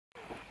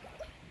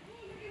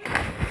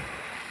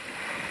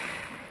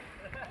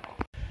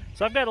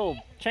So I've got a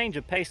little change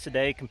of pace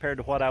today compared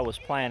to what I was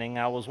planning.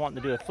 I was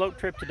wanting to do a float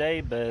trip today,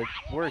 but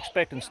we're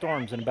expecting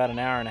storms in about an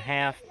hour and a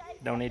half.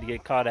 Don't need to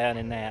get caught out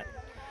in that.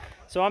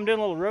 So I'm doing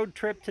a little road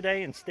trip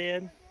today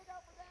instead.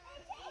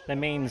 That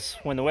means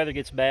when the weather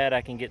gets bad, I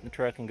can get in the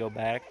truck and go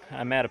back.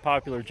 I'm at a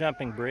popular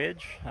jumping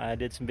bridge. I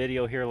did some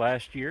video here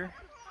last year.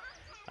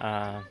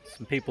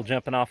 Some people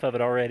jumping off of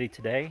it already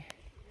today.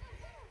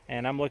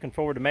 And I'm looking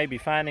forward to maybe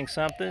finding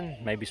something,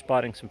 maybe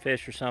spotting some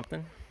fish or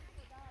something.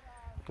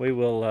 We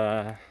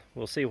will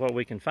we'll see what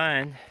we can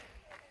find.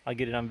 I'll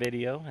get it on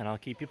video and I'll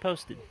keep you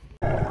posted.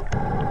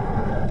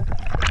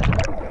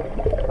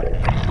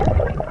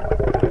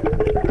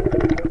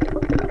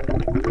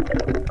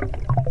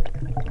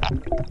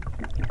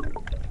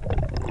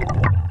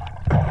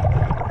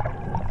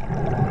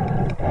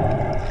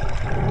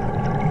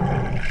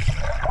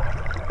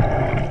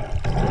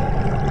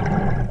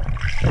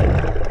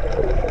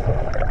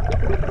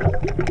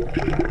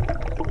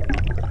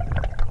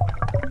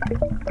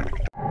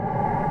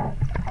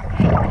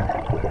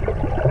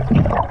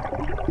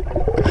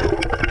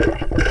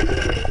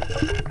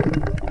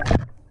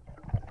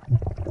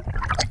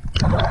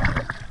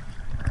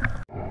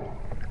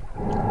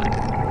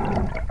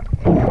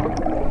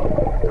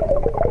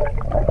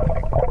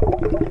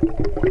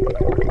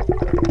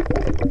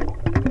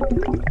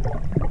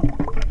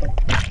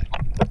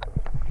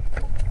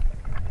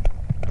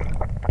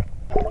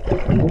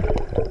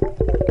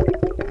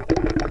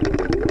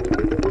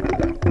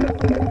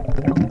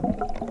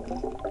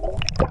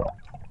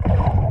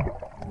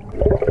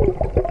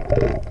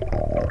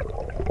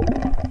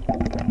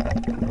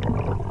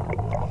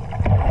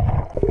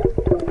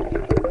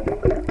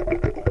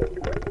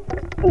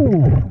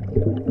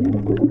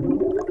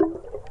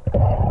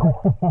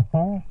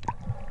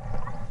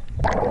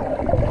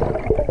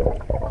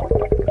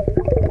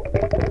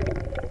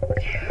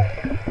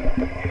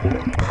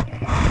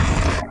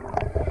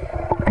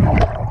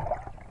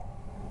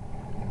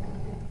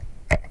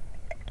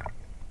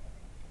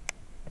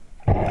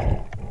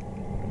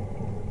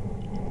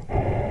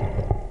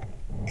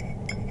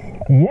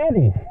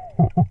 Yeti!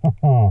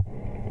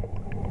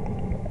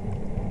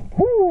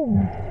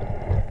 Woo.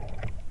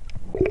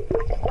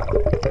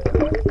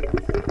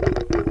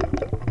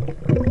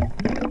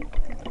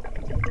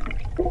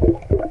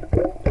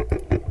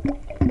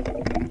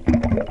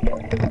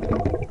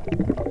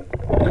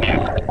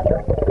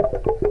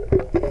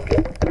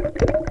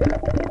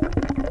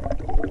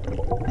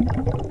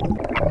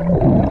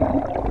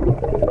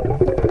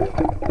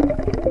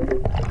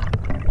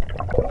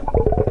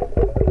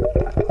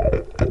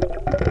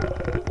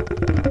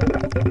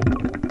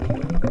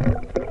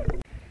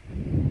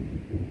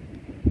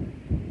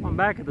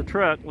 Back of the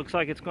truck looks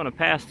like it's going to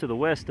pass to the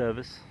west of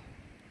us.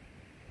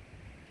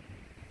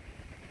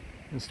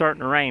 It's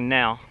starting to rain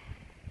now.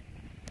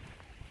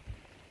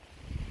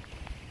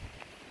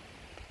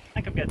 I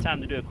think I've got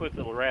time to do a quick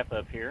little wrap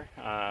up here.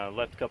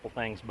 Left a couple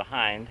things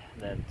behind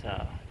that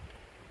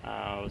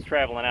was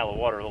traveling out of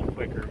the water a little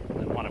quicker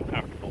than what I'm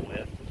comfortable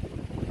with.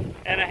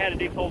 And I had a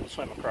deep hole to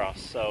swim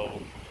across,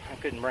 so I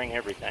couldn't bring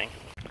everything.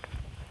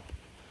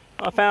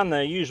 I found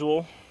the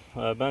usual,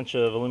 a bunch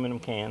of aluminum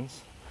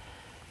cans.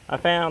 I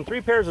found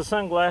 3 pairs of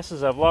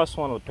sunglasses. I've lost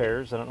one of the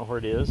pairs. I don't know where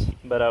it is,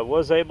 but I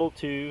was able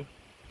to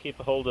keep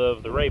a hold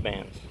of the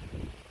Ray-Bans.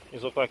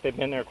 These look like they've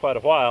been there quite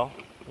a while.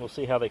 We'll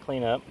see how they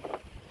clean up.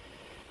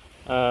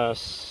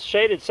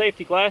 Shaded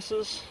safety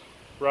glasses.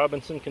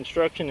 Robinson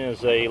Construction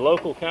is a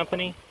local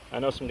company. I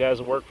know some guys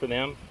that work for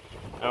them.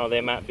 Oh,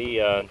 they might be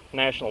a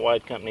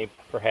national-wide company,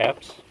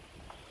 perhaps.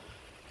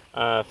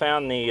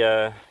 Found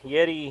the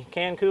Yeti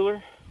can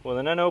cooler with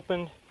an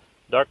unopened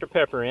Dr.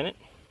 Pepper in it.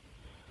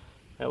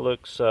 That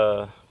looks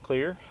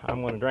clear.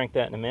 I'm going to drink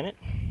that in a minute.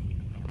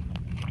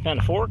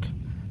 Found a fork,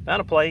 found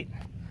a plate,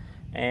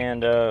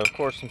 and of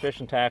course some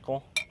fishing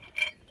tackle.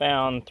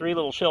 Found 3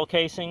 little shell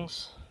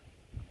casings,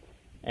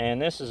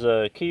 and this is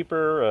a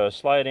keeper, a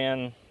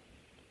slide-in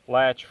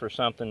latch for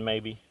something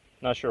maybe.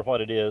 Not sure what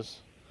it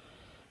is.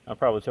 I'll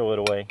probably throw it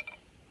away.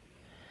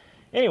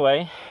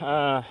 Anyway,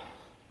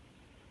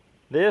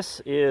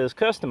 this is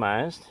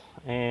customized,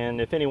 and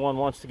if anyone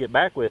wants to get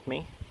back with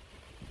me,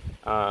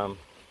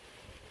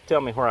 tell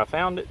me where I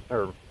found it,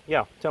 or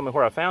yeah, tell me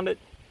where I found it.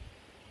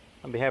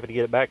 I'd be happy to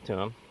get it back to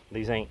them.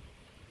 These ain't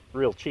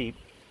real cheap.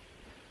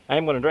 I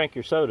am going to drink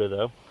your soda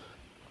though.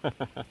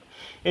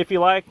 If you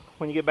like,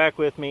 when you get back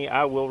with me,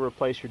 I will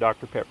replace your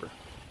Dr. Pepper.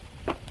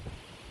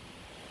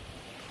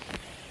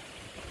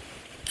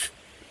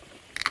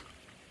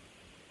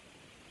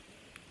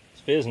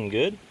 It's fizzing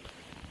good.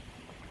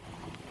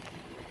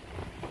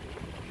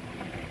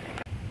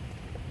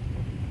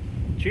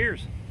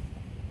 Cheers.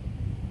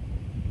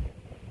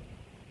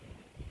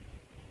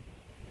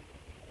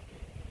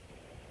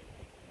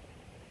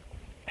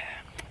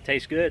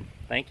 Tastes good.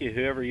 Thank you,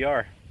 whoever you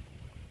are.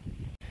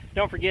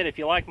 Don't forget, if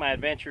you like my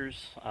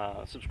adventures,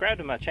 subscribe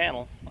to my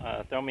channel.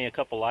 Throw me a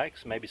couple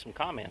likes, maybe some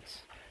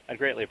comments. I'd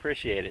greatly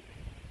appreciate it.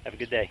 Have a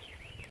good day.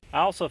 I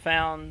also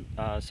found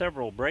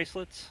several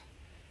bracelets,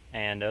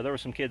 and there were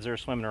some kids there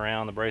swimming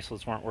around. The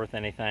bracelets weren't worth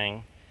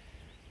anything.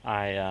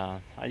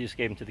 I just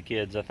gave them to the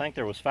kids. I think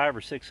there was 5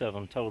 or 6 of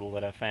them total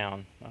that I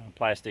found,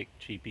 plastic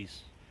cheapies,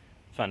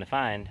 fun to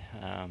find.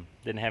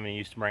 Didn't have any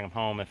use to bring them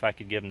home. If I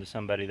could give them to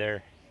somebody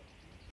there